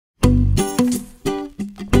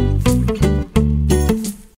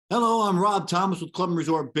Rob Thomas with Club and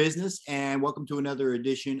Resort Business, and welcome to another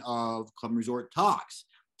edition of Club and Resort Talks.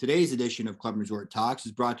 Today's edition of Club and Resort Talks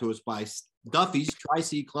is brought to us by Duffy's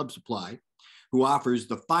Tri-C Club Supply, who offers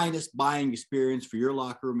the finest buying experience for your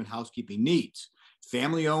locker room and housekeeping needs.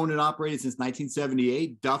 Family owned and operated since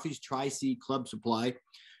 1978, Duffy's Tri-C Club Supply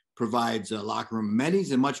provides locker room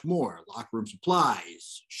amenities and much more. Locker room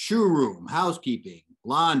supplies, shoe room, housekeeping,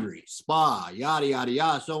 laundry, spa, yada, yada,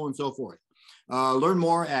 yada, so on and so forth. Learn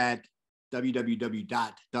more at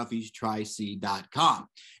www.duffystric.com.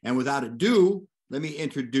 And without ado, let me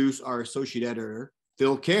introduce our associate editor,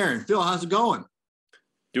 Phil Cairn. Phil, how's it going?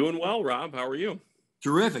 Doing well, Rob. How are you?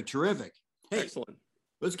 Terrific. Hey, excellent.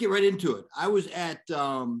 Let's get right into it. I was at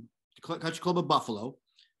the Country Club of Buffalo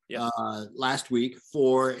last week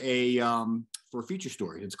for a feature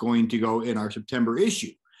story. It's going to go in our September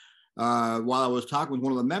issue. While I was talking with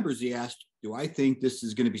one of the members, he asked, do I think this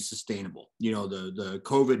is going to be sustainable? You know, the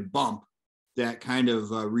COVID bump that kind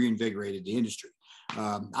of reinvigorated the industry.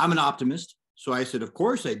 I'm an optimist, so I said, of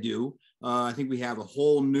course I do. I think we have a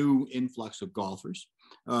whole new influx of golfers.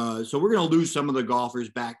 So we're going to lose some of the golfers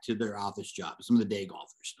back to their office jobs, some of the day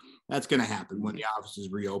golfers. That's going to happen when the offices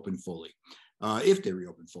reopen fully. If they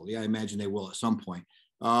reopen fully, I imagine they will at some point.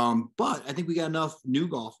 But I think we got enough new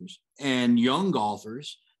golfers and young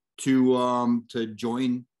golfers to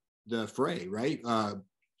join the fray, right?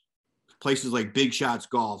 Places like Big Shots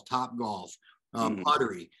Golf, Top Golf,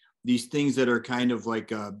 Puttery, these things that are kind of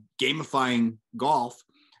like gamifying golf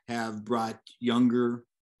have brought younger,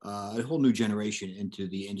 a whole new generation into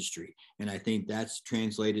the industry. And I think that's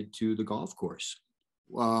translated to the golf course.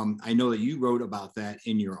 I know that you wrote about that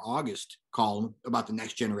in your August column about the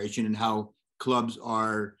next generation and how clubs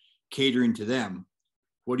are catering to them.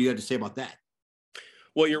 What do you have to say about that?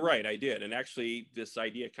 Well, you're right. I did. And actually, this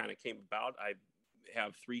idea kind of came about. I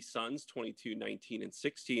have three sons, 22, 19, and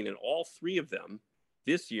 16, and all three of them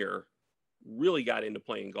this year really got into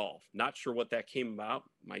playing golf. Not sure what that came about.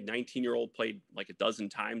 My 19-year-old played like a dozen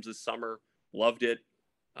times this summer, loved it.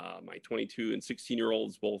 My 22 and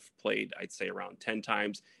 16-year-olds both played, I'd say, around 10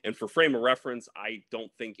 times. And for frame of reference, I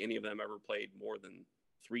don't think any of them ever played more than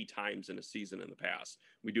 3 times in a season in the past.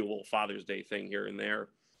 We do a little Father's Day thing here and there.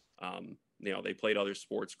 You know, they played other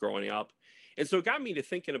sports growing up. And so it got me to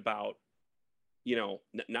thinking about, you know,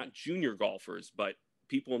 not junior golfers, but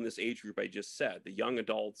people in this age group I just said, the young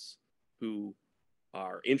adults who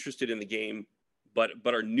are interested in the game, but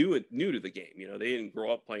are new to the game. You know, they didn't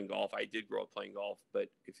grow up playing golf. I did grow up playing golf, but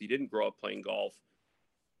if you didn't grow up playing golf,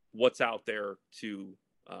 what's out there to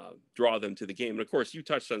draw them to the game? And of course, you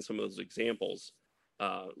touched on some of those examples,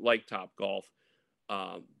 like Top Golf.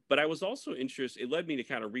 But I was also interested, it led me to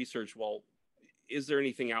kind of research, well, is there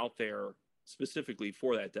anything out there specifically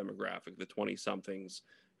for that demographic, the 20-somethings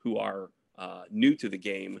who are new to the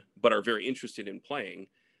game, but are very interested in playing?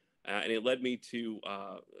 And it led me to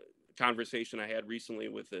a conversation I had recently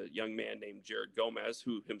with a young man named Jared Gomez,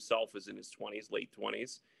 who himself is in his 20s, late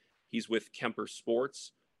 20s. He's with Kemper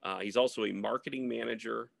Sports. He's also a marketing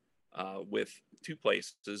manager with 2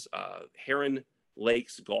 places, Heron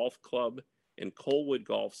Lakes Golf Club and Colwood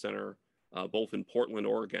Golf Center, both in Portland,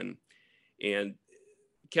 Oregon. And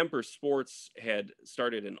Kemper Sports had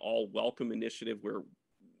started an all welcome initiative where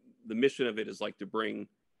the mission of it is like to bring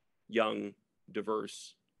young,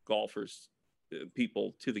 diverse golfers,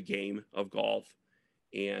 people to the game of golf.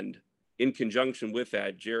 And in conjunction with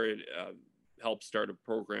that, Jared helped start a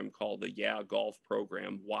program called the Yeah Golf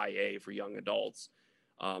Program, YA for young adults,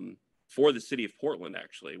 for the city of Portland,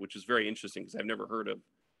 actually, which is very interesting because I've never heard of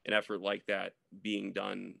an effort like that being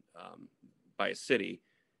done by a city.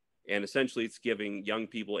 And essentially, it's giving young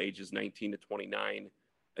people ages 19 to 29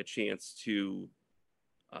 a chance to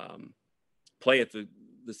play at the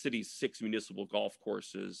city's 6 municipal golf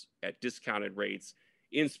courses at discounted rates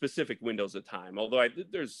in specific windows of time. Although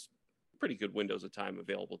there's pretty good windows of time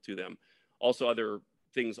available to them. Also, other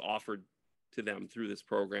things offered to them through this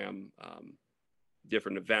program,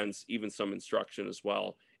 different events, even some instruction as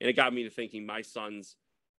well. And it got me to thinking my sons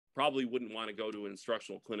probably wouldn't want to go to an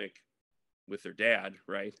instructional clinic with their dad,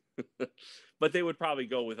 right? But they would probably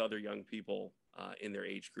go with other young people in their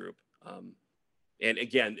age group. And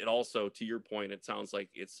again, it also, to your point, it sounds like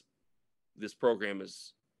this program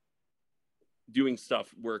is doing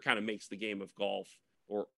stuff where it kind of makes the game of golf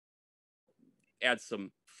or adds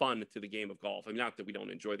some fun to the game of golf. I mean, not that we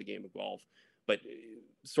don't enjoy the game of golf, but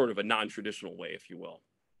sort of a non-traditional way, if you will.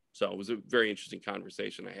 So it was a very interesting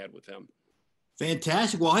conversation I had with him.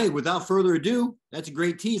 Fantastic. Well, hey, without further ado, that's a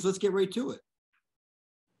great tease. Let's get right to it.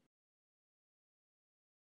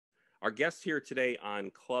 Our guest here today on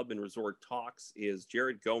Club and Resort Talks is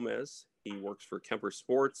Jared Gomez. He works for Kemper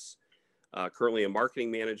Sports. currently a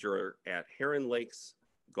marketing manager at Heron Lakes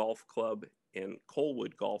Golf Club and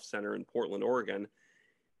Colwood Golf Center in Portland, Oregon.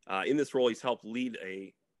 In this role, he's helped lead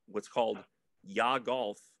what's called YA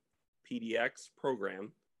Golf PDX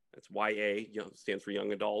program. That's YA, stands for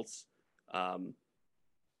Young Adults,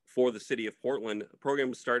 for the city of Portland. The program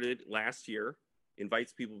was started last year,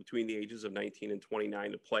 invites people between the ages of 19 and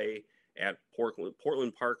 29 to play at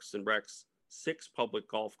Portland Parks and Rec's 6 public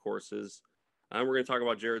golf courses. We're going to talk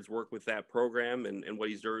about Jared's work with that program and what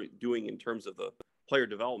he's doing in terms of the player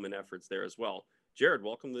development efforts there as well. Jared,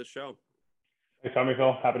 welcome to the show. Thanks for having me,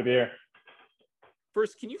 Phil. Happy to be here.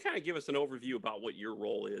 First, can you kind of give us an overview about what your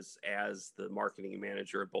role is as the marketing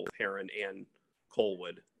manager at both Heron and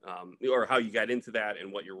Colwood, or how you got into that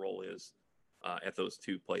and what your role is at those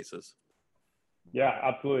 2 places? Yeah,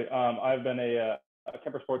 absolutely. I've been a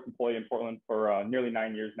Kemper Sports employee in Portland for nearly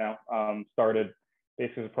 9 years now. Started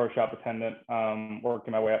basically as a pro shop attendant,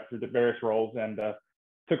 working my way up through the various roles, and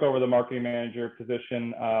took over the marketing manager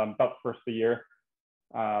position about the first of the year.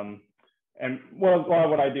 And a lot of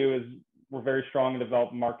what I do is we're very strong in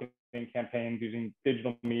developing marketing campaigns using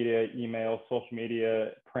digital media, email, social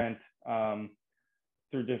media, print,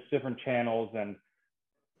 through just different channels. And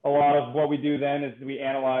a lot of what we do then is we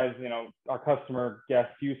analyze, our customer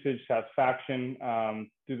guest usage, satisfaction,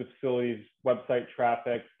 through the facility's website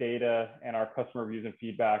traffic, data, and our customer reviews and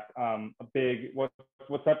feedback.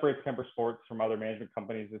 What separates Kemper Sports from other management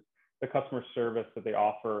companies is the customer service that they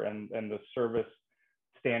offer and the service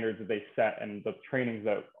standards that they set, and the trainings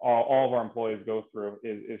that all of our employees go through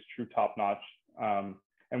is true top notch.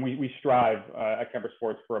 And we strive at Kemper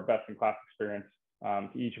Sports for a best in class experience to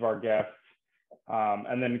each of our guests.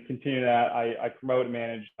 And then continue that, I promote and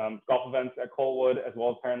manage golf events at Colwood as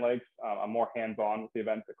well as Heron Lakes. I'm more hands-on with the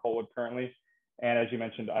events at Colwood currently. And as you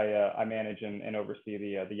mentioned, I manage and oversee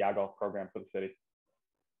the YA Golf program for the city.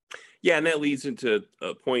 Yeah, and that leads into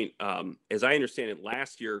a point. As I understand it,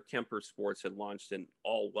 last year, Kemper Sports had launched an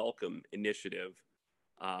all welcome initiative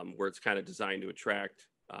where it's kind of designed to attract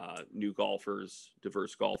new golfers,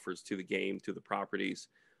 diverse golfers to the game, to the properties.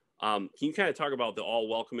 Can you kind of talk about the all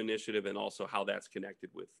welcome initiative and also how that's connected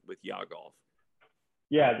with YA Golf?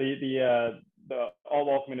 Yeah, the all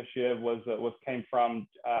welcome initiative came from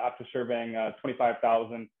after surveying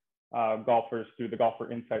 25,000 golfers through the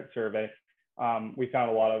Golfer Insight survey. We found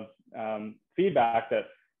a lot of feedback that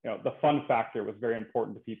the fun factor was very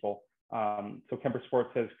important to people. So Kemper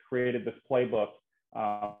Sports has created this playbook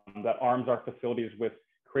that arms our facilities with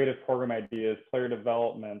creative program ideas, player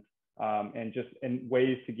development, and just in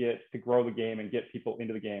ways to grow the game and get people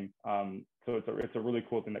into the game. So it's a really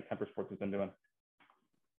cool thing that Kemper Sports has been doing.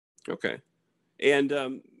 Okay,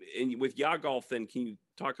 and with YA Golf, then can you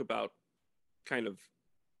talk about kind of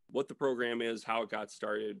what the program is, how it got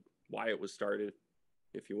started, why it was started,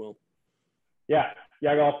 if you will? Yeah,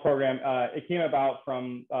 YA Golf program. It came about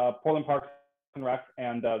from Portland Parks and Rec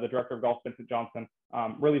and the director of golf, Vincent Johnson,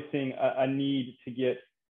 really seeing a need to get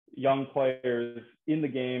young players in the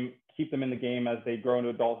game, keep them in the game as they grow into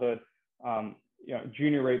adulthood.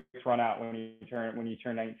 Junior rates run out when you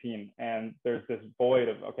turn 19, and there's this void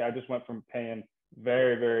of, okay, I just went from paying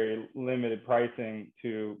very, very limited pricing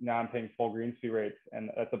to now I'm paying full greens fee rates, and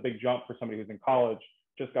that's a big jump for somebody who's in college,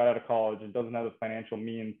 just got out of college and doesn't have the financial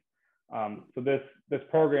means. So this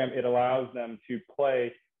program, it allows them to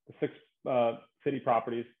play the 6 city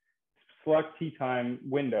properties, select tee time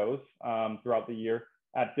windows throughout the year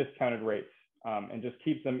at discounted rates, and just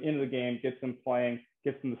keeps them into the game, gets them playing,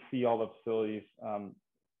 gets them to see all the facilities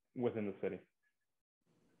within the city.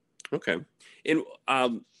 Okay. And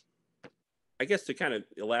I guess to kind of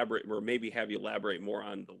elaborate, or maybe have you elaborate more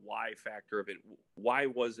on the why factor of it, why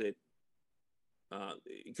was it,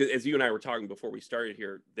 as you and I were talking before we started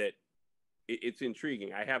here, that it's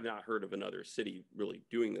intriguing. I have not heard of another city really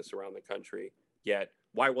doing this around the country yet.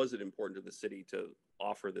 Why was it important to the city to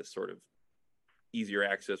offer this sort of easier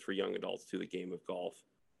access for young adults to the game of golf?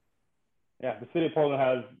 Yeah, the city of Portland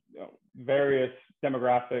has various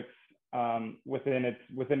demographics within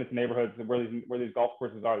its neighborhoods where these golf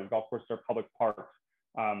courses are. These golf courses are public parks.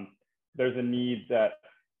 There's a need that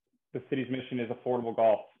the city's mission is affordable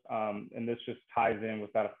golf, and this just ties in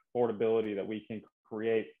with that affordability that we can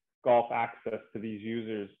create golf access to these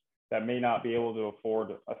users that may not be able to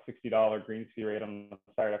afford a $60 greens fee rate on a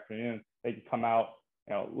Saturday afternoon. They can come out,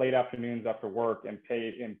 late afternoons after work and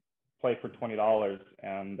play for $20.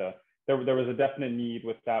 And there was a definite need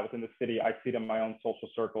with that within the city. I see it in my own social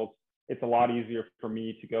circles. It's a lot easier for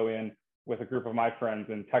me to go in with a group of my friends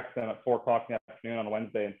and text them at 4 o'clock in the afternoon on a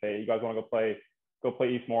Wednesday and say, you guys want to go play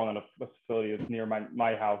Eastmoreland, a facility that's near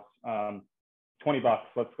my house. $20.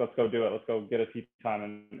 Let's go do it. Let's go get a tee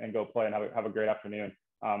time and go play and have a great afternoon.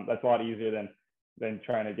 That's a lot easier than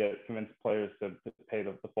trying to convince players to pay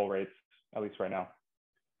the full rates, at least right now.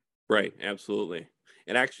 Right, absolutely.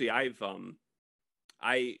 And actually, I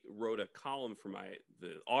wrote a column for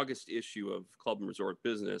the August issue of Club and Resort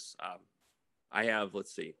Business. I have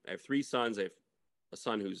 3 sons. I have a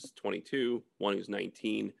son who's 22, one who's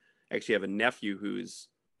 19. I actually have a nephew who's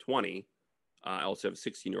 20. I also have a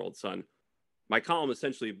 16-year-old son. My column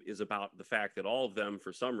essentially is about the fact that all of them,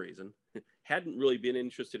 for some reason, hadn't really been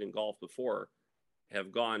interested in golf before,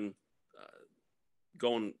 have going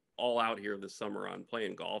all out here this summer on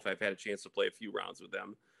playing golf. I've had a chance to play a few rounds with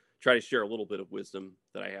them, try to share a little bit of wisdom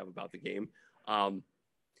that I have about the game.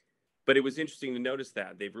 But it was interesting to notice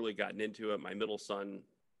that they've really gotten into it. My middle son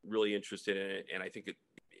really interested in it. And I think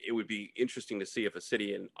it would be interesting to see if a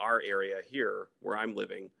city in our area here where I'm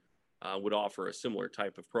living would offer a similar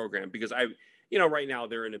type of program, because right now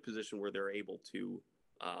they're in a position where they're able to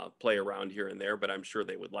play around here and there, but I'm sure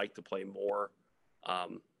they would like to play more.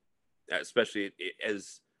 Especially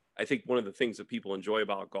as I think one of the things that people enjoy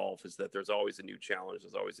about golf is that there's always a new challenge.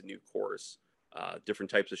 There's always a new course, different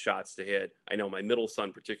types of shots to hit. I know my middle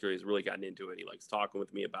son particularly has really gotten into it. He likes talking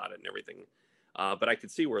with me about it and everything. But I could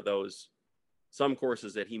see where some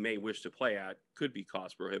courses that he may wish to play at could be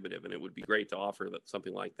cost prohibitive, and it would be great to offer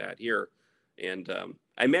something like that here. And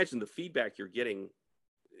I imagine the feedback you're getting,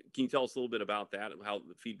 can you tell us a little bit about that and how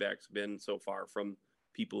the feedback's been so far from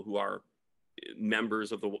people who are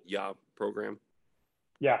members of the program?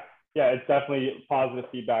 Yeah, it's definitely positive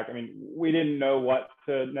feedback. I mean, we didn't know what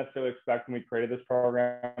to necessarily expect when we created this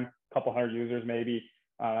program. A couple hundred users, maybe,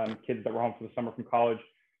 kids that were home for the summer from college.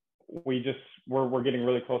 We're getting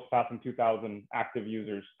really close to passing 2,000 active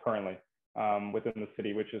users currently within the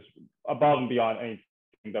city, which is above and beyond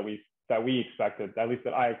anything that we expected, at least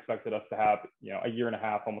that I expected us to have, a year and a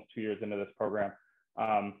half, almost 2 years into this program.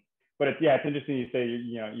 But it's interesting you say,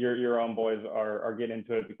 your own boys are getting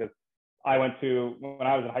into it, because when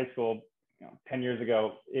I was in high school, 10 years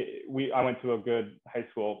ago, I went to a good high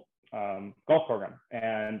school golf program,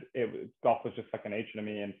 and golf was just second nature to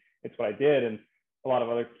me, and it's what I did. And a lot of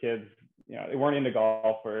other kids, they weren't into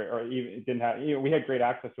golf, or even didn't have, we had great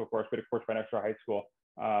access to a course, but a course right next to our high school.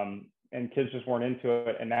 And kids just weren't into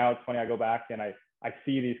it. And now it's funny, I go back and I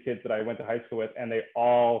see these kids that I went to high school with, and they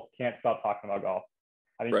all can't stop talking about golf.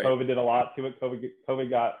 I think COVID did a lot to it. COVID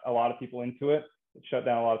got a lot of people into it. It shut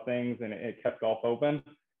down a lot of things, and it kept golf open.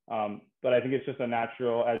 But I think it's just a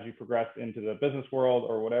natural, as you progress into the business world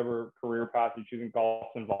or whatever career path you're choosing,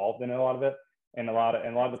 golf's involved in a lot of it. And a lot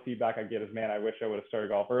of the feedback I get is, man, I wish I would have started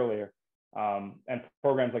golf earlier. And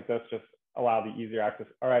programs like this just allow the easier access.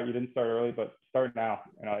 All right, you didn't start early, but start now.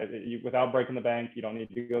 Without breaking the bank, you don't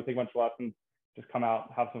need to go take a bunch of lessons. Just come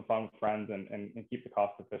out, have some fun with friends, and keep the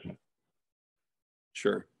cost efficient.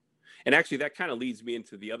 Sure. And actually, that kind of leads me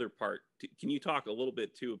into the other part. Can you talk a little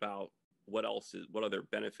bit too about what other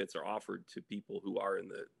benefits are offered to people who are in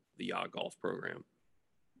the YA Golf program?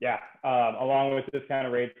 Yeah, along with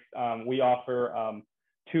discounted rates, we offer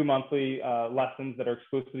 2 monthly lessons that are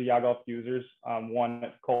exclusive to YA Golf users, one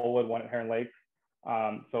at Colwood, one at Heron Lakes.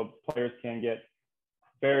 So players can get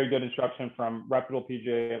very good instruction from reputable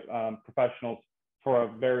PGA professionals for a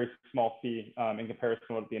very small fee in comparison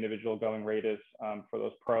to what the individual going rate is for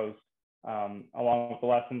those pros. Along with the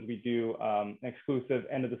lessons, we do an exclusive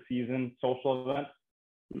end of the season social event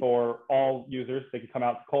for all users. They can come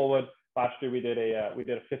out to Colwood. Last year we did a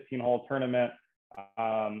 15-hole tournament.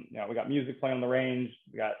 We got music playing on the range.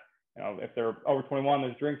 We got, if they're over 21,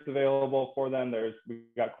 there's drinks available for them. We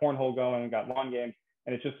got cornhole going. We got lawn games,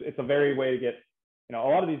 and it's a very way to get,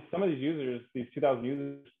 some of these users, these 2,000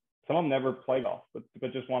 users, some of them never play golf,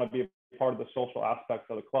 but just want to be a part of the social aspects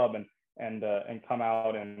of the club and come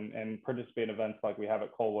out and participate in events like we have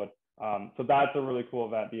at Colwood. So that's a really cool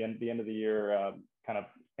event. The end of the year, kind of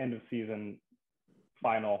end of season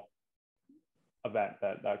final event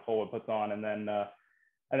that Colwood puts on, and then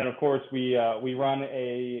of course we run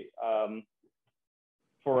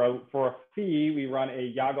for a fee, we run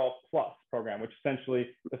a YA Golf Plus program, which essentially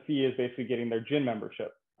the fee is basically getting their gin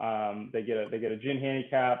membership. They get a gin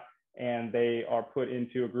handicap, and they are put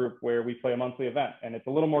into a group where we play a monthly event, and it's a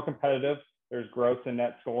little more competitive. There's gross and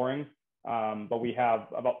net scoring, but we have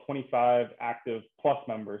about 25 active Plus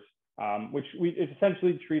members, which it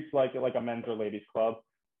essentially treats like a men's or ladies club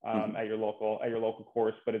at your local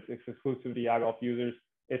course, but it's exclusive to YA Golf users.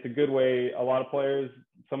 It's a good way. A lot of players,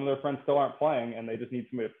 some of their friends still aren't playing, and they just need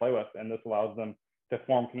somebody to play with, and this allows them to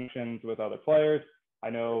form connections with other players.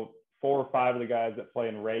 I know 4 or 5 of the guys that play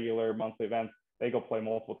in regular monthly events, they go play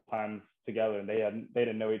multiple times together, and they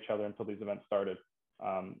didn't know each other until these events started.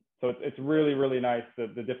 So it's really, really nice, the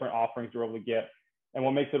different offerings we're able to get. And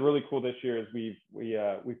what makes it really cool this year is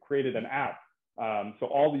we've created an app. So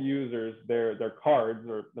all the users, their cards,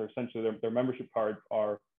 or they're essentially their membership cards,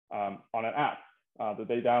 are on an app that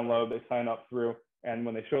they download, they sign up through, and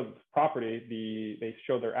when they show the property, they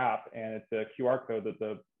show their app, and it's a QR code that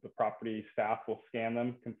the property staff will scan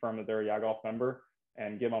them, confirm that they're a YaGolf member,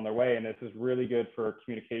 and get them on their way. And this is really good for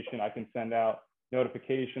communication. I can send out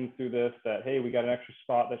notifications through this that, hey, we got an extra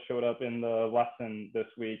spot that showed up in the lesson this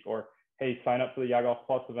week, or hey, sign up for the YaGolf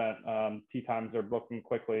Plus event. Tee times are booking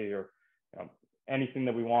quickly, or anything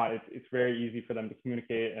that we want. It's very easy for them to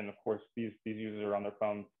communicate. And of course, these users are on their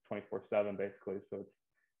phone 24/7 basically. So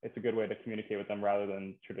it's a good way to communicate with them rather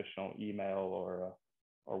than traditional email or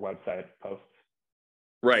website posts.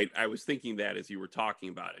 Right. I was thinking that as you were talking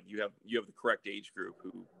about it. You have the correct age group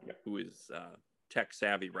who is tech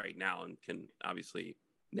savvy right now and can obviously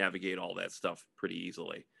navigate all that stuff pretty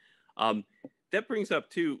easily. That brings up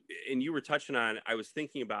too, and you were touching on, I was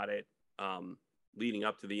thinking about it leading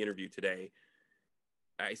up to the interview today.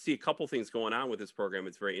 I see a couple things going on with this program.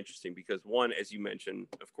 It's very interesting because, one, as you mentioned,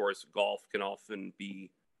 of course, golf can often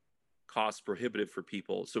be cost prohibitive for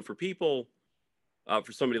people. So for people,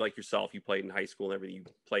 for somebody like yourself, you played in high school and everything, you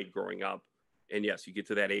played growing up. And yes, you get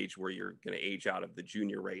to that age where you're going to age out of the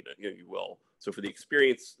junior rate, you will. So for the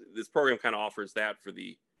experience, this program kind of offers that for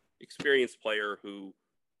the experienced player who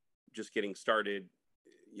just getting started,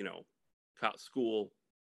 school,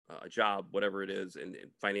 a job, whatever it is, and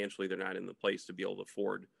financially they're not in the place to be able to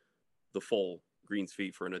afford the full greens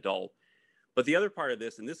fee for an adult. But the other part of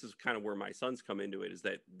this, and this is kind of where my sons come into it, is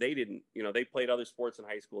that they didn't, they played other sports in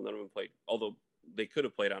high school. None of them played, although they could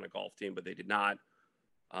have played on a golf team, but they did not.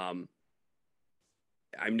 I'm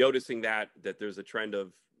noticing that there's a trend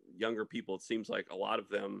of younger people. It seems like a lot of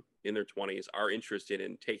them in their 20s are interested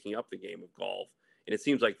in taking up the game of golf. And it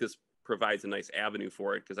seems like this provides a nice avenue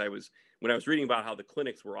for it, because when I was reading about how the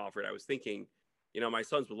clinics were offered, I was thinking, my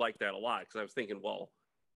sons would like that a lot, because I was thinking, well,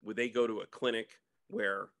 would they go to a clinic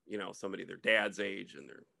where, somebody their dad's age and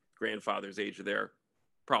their grandfather's age are there?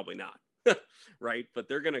 Probably not. Right. But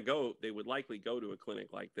they would likely go to a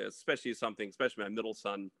clinic like this, especially my middle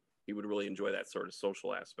son, he would really enjoy that sort of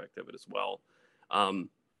social aspect of it as well. And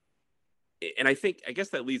I guess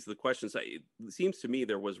that leads to the question. So it seems to me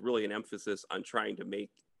there was really an emphasis on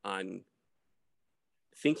on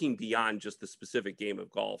thinking beyond just the specific game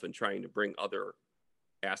of golf and trying to bring other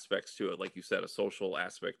aspects to it. Like you said, a social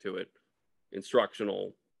aspect to it,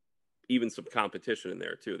 instructional, even some competition in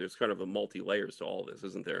there too. There's kind of a multi-layers to all this,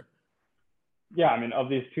 isn't there? Yeah, I mean, of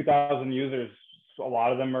these 2,000 users, a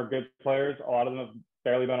lot of them are good players. A lot of them have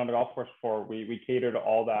barely been on the golf course before. We cater to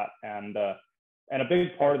all that, and a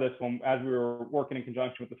big part of this, as we were working in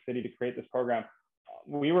conjunction with the city to create this program,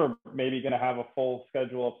 we were maybe going to have a full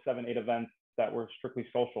schedule of 7-8 events that were strictly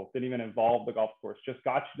social. Didn't even involve the golf course. Just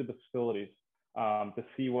got you to the facilities to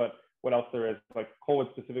see what else there is. Like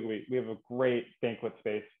Colwood specifically, we have a great banquet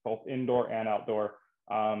space, both indoor and outdoor.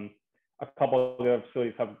 A couple of the other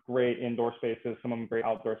facilities have great indoor spaces, some of them great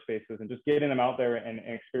outdoor spaces, and just getting them out there and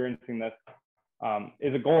experiencing this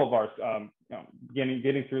is a goal of ours.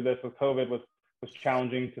 Getting through this with COVID was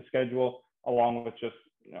challenging to schedule, along with just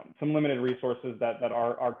some limited resources that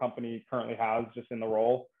our company currently has just in the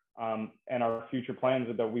role. And our future plans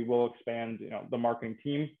are that we will expand the marketing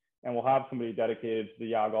team, and we'll have somebody dedicated to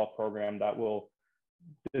the YaGolf program that will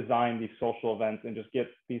design these social events and just get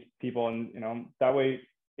these people. And that way,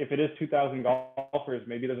 if it is 2,000 golfers,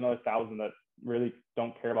 maybe there's another 1,000 that really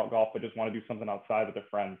don't care about golf but just want to do something outside with their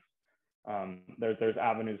friends. There's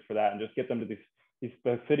avenues for that, and just get them to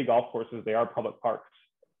the city golf courses. They are public parks.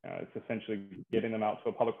 It's essentially getting them out to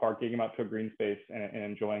a public park, getting them out to a green space, and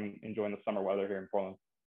enjoying the summer weather here in Portland.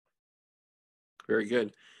 Very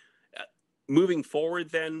good. Moving forward,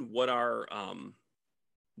 then, what are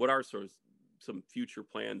sort of some future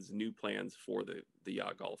plans, new plans for the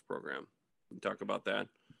YaGolf program? Can you talk about that?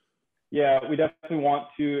 Yeah, we definitely want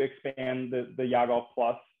to expand the YaGolf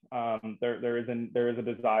Plus. There is a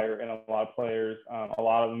desire in a lot of players. A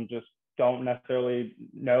lot of them just don't necessarily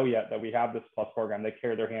know yet that we have this Plus program. They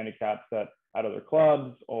carry their handicaps at other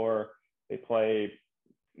clubs, or they play.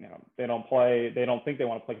 They don't think they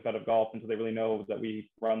want to play competitive golf until they really know that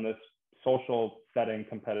we run this social setting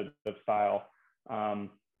competitive style.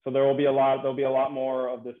 So there'll be a lot more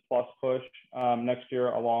of this Plus push next year,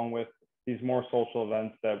 along with these more social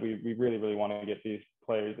events that we really, really want to get these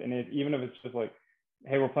players. And even if it's just like,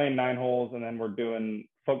 hey, we're playing 9 holes and then we're doing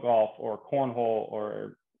foot golf or cornhole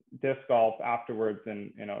or disc golf afterwards,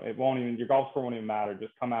 and your golf score won't even matter.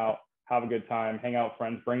 Just come out, have a good time, hang out with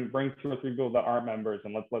friends, bring 2 or 3 people that aren't members,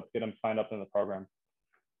 and let's get them signed up in the program.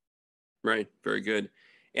 Right. Very good.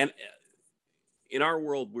 And in our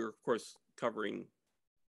world, we're of course covering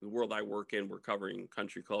the world I work in. We're covering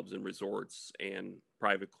country clubs and resorts and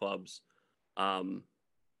private clubs. I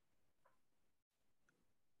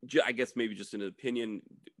guess maybe just an opinion.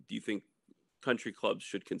 Do you think country clubs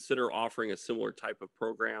should consider offering a similar type of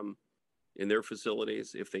program in their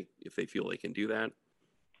facilities if they feel they can do that?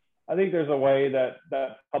 I think there's a way that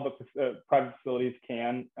private facilities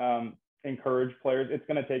can encourage players. It's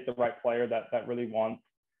going to take the right player that really wants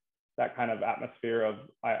that kind of atmosphere of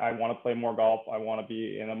I want to play more golf. I want to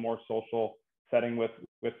be in a more social setting with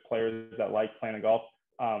players that like playing golf.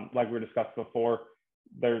 Like we discussed before,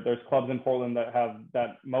 there's clubs in Portland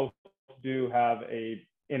that most do have a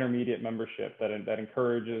intermediate membership that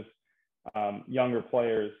encourages younger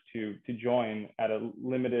players to join at a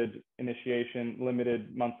limited initiation,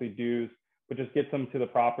 limited monthly dues, but just gets them to the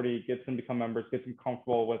property, gets them to become members, gets them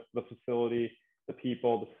comfortable with the facility, the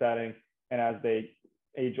people, the setting, and as they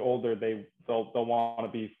age older, they'll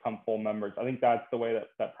want to become full members. I think that's the way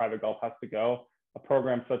that private golf has to go. A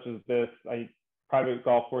program such as this, private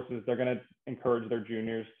golf courses, they're going to encourage their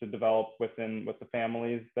juniors to develop with the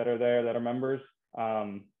families that are there that are members,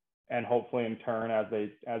 and hopefully in turn, as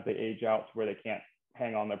they age out to where they can't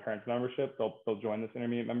hang on their parents' membership, they'll join this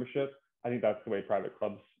intermediate membership. I think that's the way private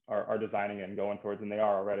clubs are designing it and going towards, and they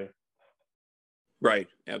are already. Right.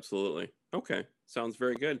 Absolutely. Okay. Sounds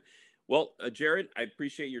very good. Well, Jared, I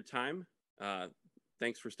appreciate your time.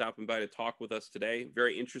 Thanks for stopping by to talk with us today.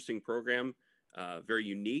 Very interesting program, very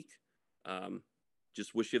unique.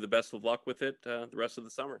 Just wish you the best of luck with it the rest of the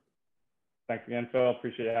summer. Thanks again, Phil.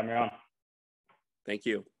 Appreciate you having me on. Thank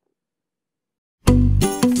you.